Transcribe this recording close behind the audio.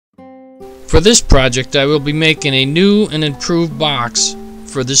For this project, I will be making a new and improved box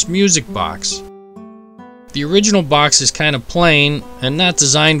for this music box. The original box is kind of plain and not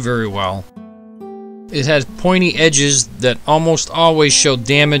designed very well. It has pointy edges that almost always show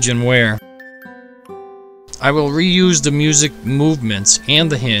damage and wear. I will reuse the music movements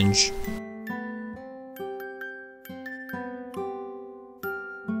and the hinge.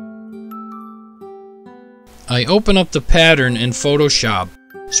 I open up the pattern in Photoshop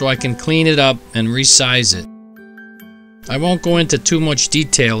so I can clean it up and resize it. I won't go into too much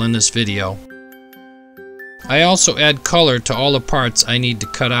detail in this video. I also add color to all the parts I need to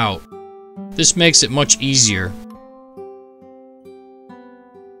cut out. This makes it much easier.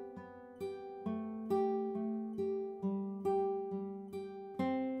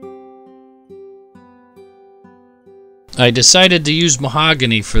 I decided to use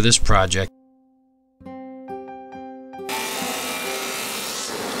mahogany for this project.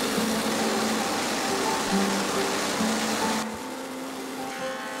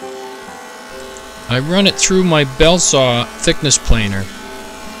 I run it through my bell saw thickness planer.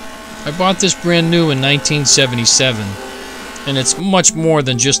 I bought this brand new in 1977, and it's much more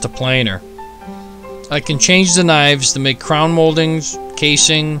than just a planer. I can change the knives to make crown moldings,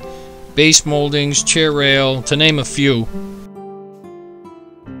 casing, base moldings, chair rail, to name a few.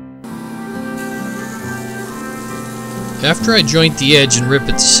 After I joint the edge and rip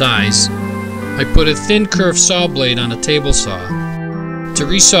it to size, I put a thin curved saw blade on a table saw to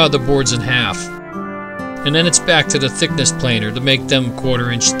resaw the boards in half. And then it's back to the thickness planer to make them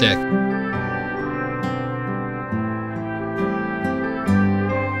 1/4 inch thick.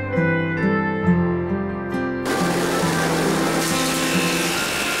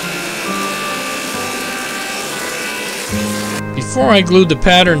 Before I glued the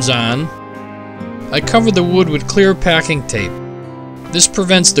patterns on, I covered the wood with clear packing tape. This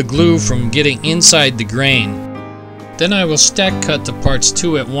prevents the glue from getting inside the grain. Then I will stack cut the parts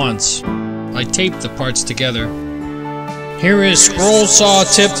 2 at once. I tape the parts together. Here is scroll saw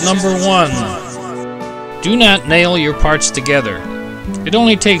tip number 1. Do not nail your parts together. It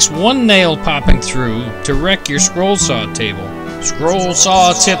only takes one nail popping through to wreck your scroll saw table. Scroll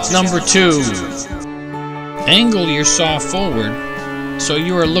saw tip number 2. Angle your saw forward so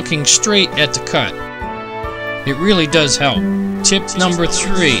you are looking straight at the cut. It really does help. Tip number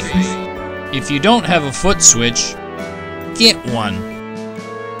 3. If you don't have a foot switch, get one.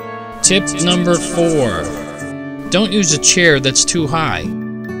 Tip number 4. Don't use a chair that's too high.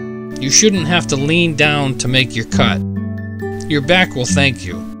 You shouldn't have to lean down to make your cut. Your back will thank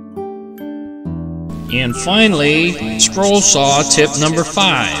you. And finally, scroll saw tip number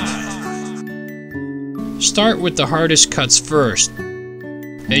 5. Start with the hardest cuts first.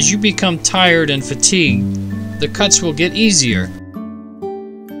 As you become tired and fatigued, the cuts will get easier.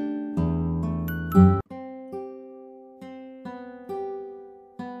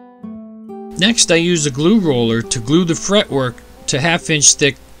 Next, I use a glue roller to glue the fretwork to 1/2 inch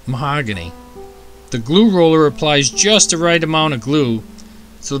thick mahogany. The glue roller applies just the right amount of glue,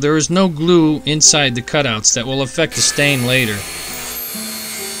 so there is no glue inside the cutouts that will affect the stain later.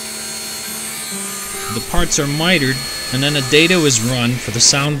 The parts are mitered, and then a dado is run for the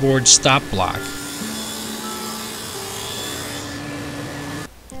soundboard stop block.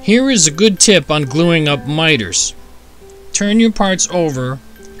 Here is a good tip on gluing up miters. Turn your parts over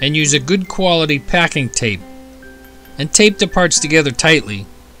and use a good quality packing tape, and tape the parts together tightly.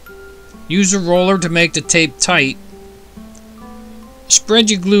 Use a roller to make the tape tight. Spread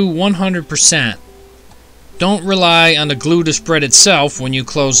your glue 100%. Don't rely on the glue to spread itself when you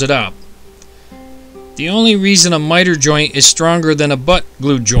close it up. The only reason a miter joint is stronger than a butt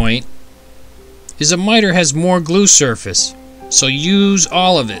glue joint is a miter has more glue surface, so use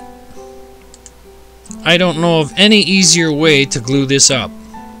all of it. I don't know of any easier way to glue this up.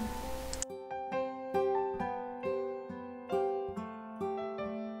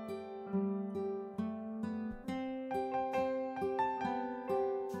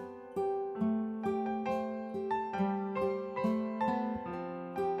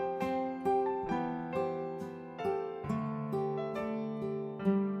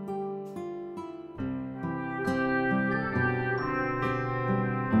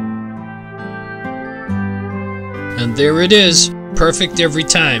 And there it is, perfect every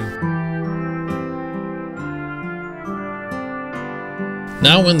time.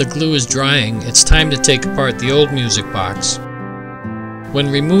 Now when the glue is drying, it's time to take apart the old music box.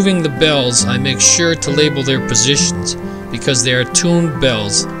 When removing the bells, I make sure to label their positions because they are tuned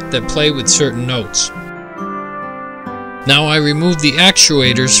bells that play with certain notes. Now I remove the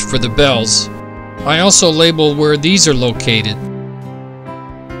actuators for the bells. I also label where these are located.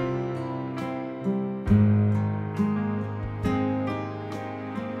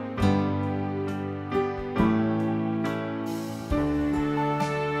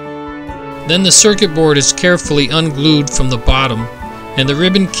 Then the circuit board is carefully unglued from the bottom and the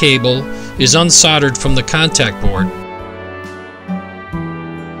ribbon cable is unsoldered from the contact board.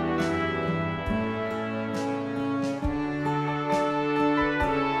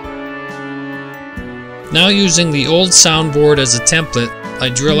 Now, using the old soundboard as a template, I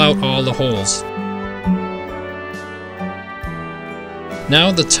drill out all the holes.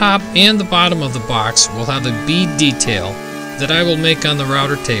 Now the top and the bottom of the box will have a bead detail that I will make on the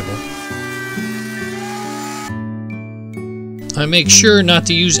router table. I make sure not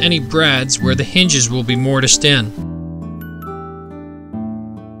to use any brads where the hinges will be mortised in.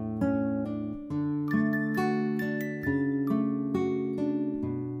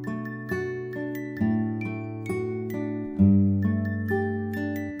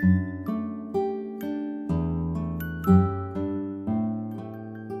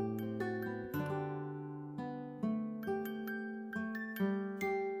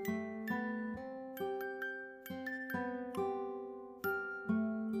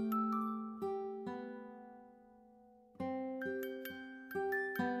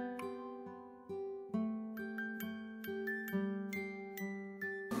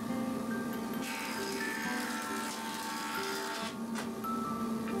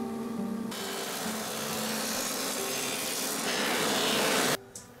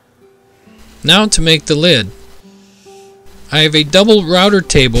 Now to make the lid. I have a double router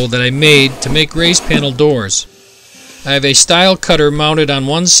table that I made to make raised panel doors. I have a style cutter mounted on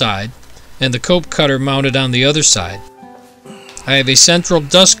one side and the cope cutter mounted on the other side. I have a central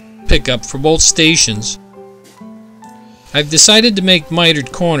dust pickup for both stations. I've decided to make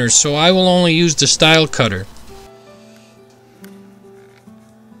mitered corners, so I will only use the style cutter.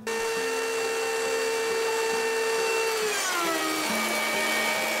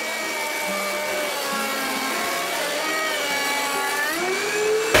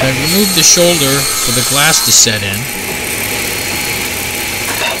 I removed the shoulder for the glass to set in.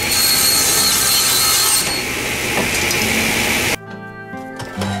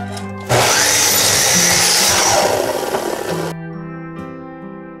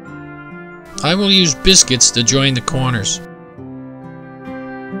 I will use biscuits to join the corners.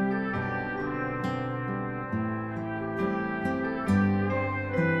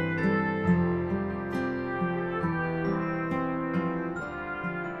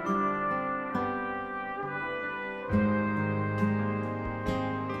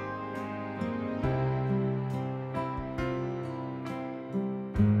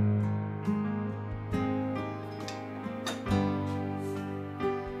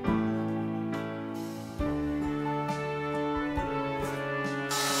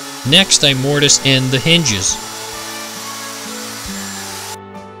 Next, I mortise in the hinges.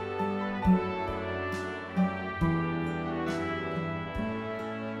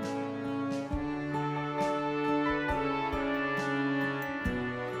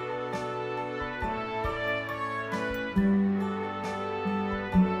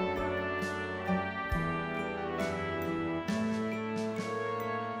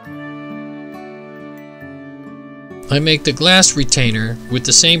 I make the glass retainer with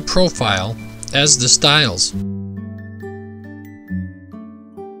the same profile as the stiles.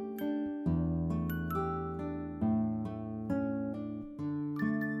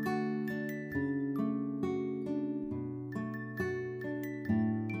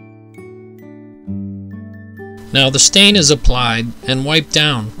 Now the stain is applied and wiped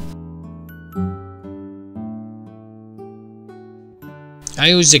down. I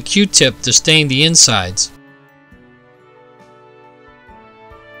use a Q-tip to stain the insides.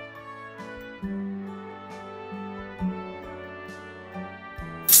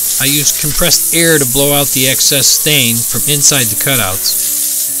 I use compressed air to blow out the excess stain from inside the cutouts.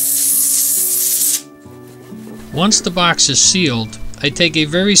 Once the box is sealed, I take a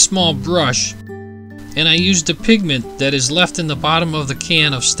very small brush and I use the pigment that is left in the bottom of the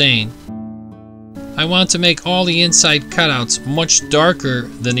can of stain. I want to make all the inside cutouts much darker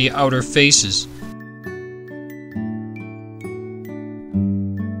than the outer faces.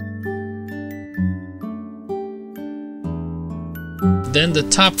 Then the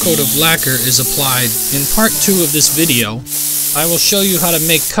top coat of lacquer is applied. In part 2 of this video, I will show you how to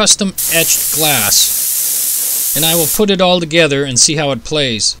make custom etched glass, and I will put it all together and see how it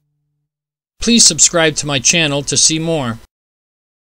plays. Please subscribe to my channel to see more.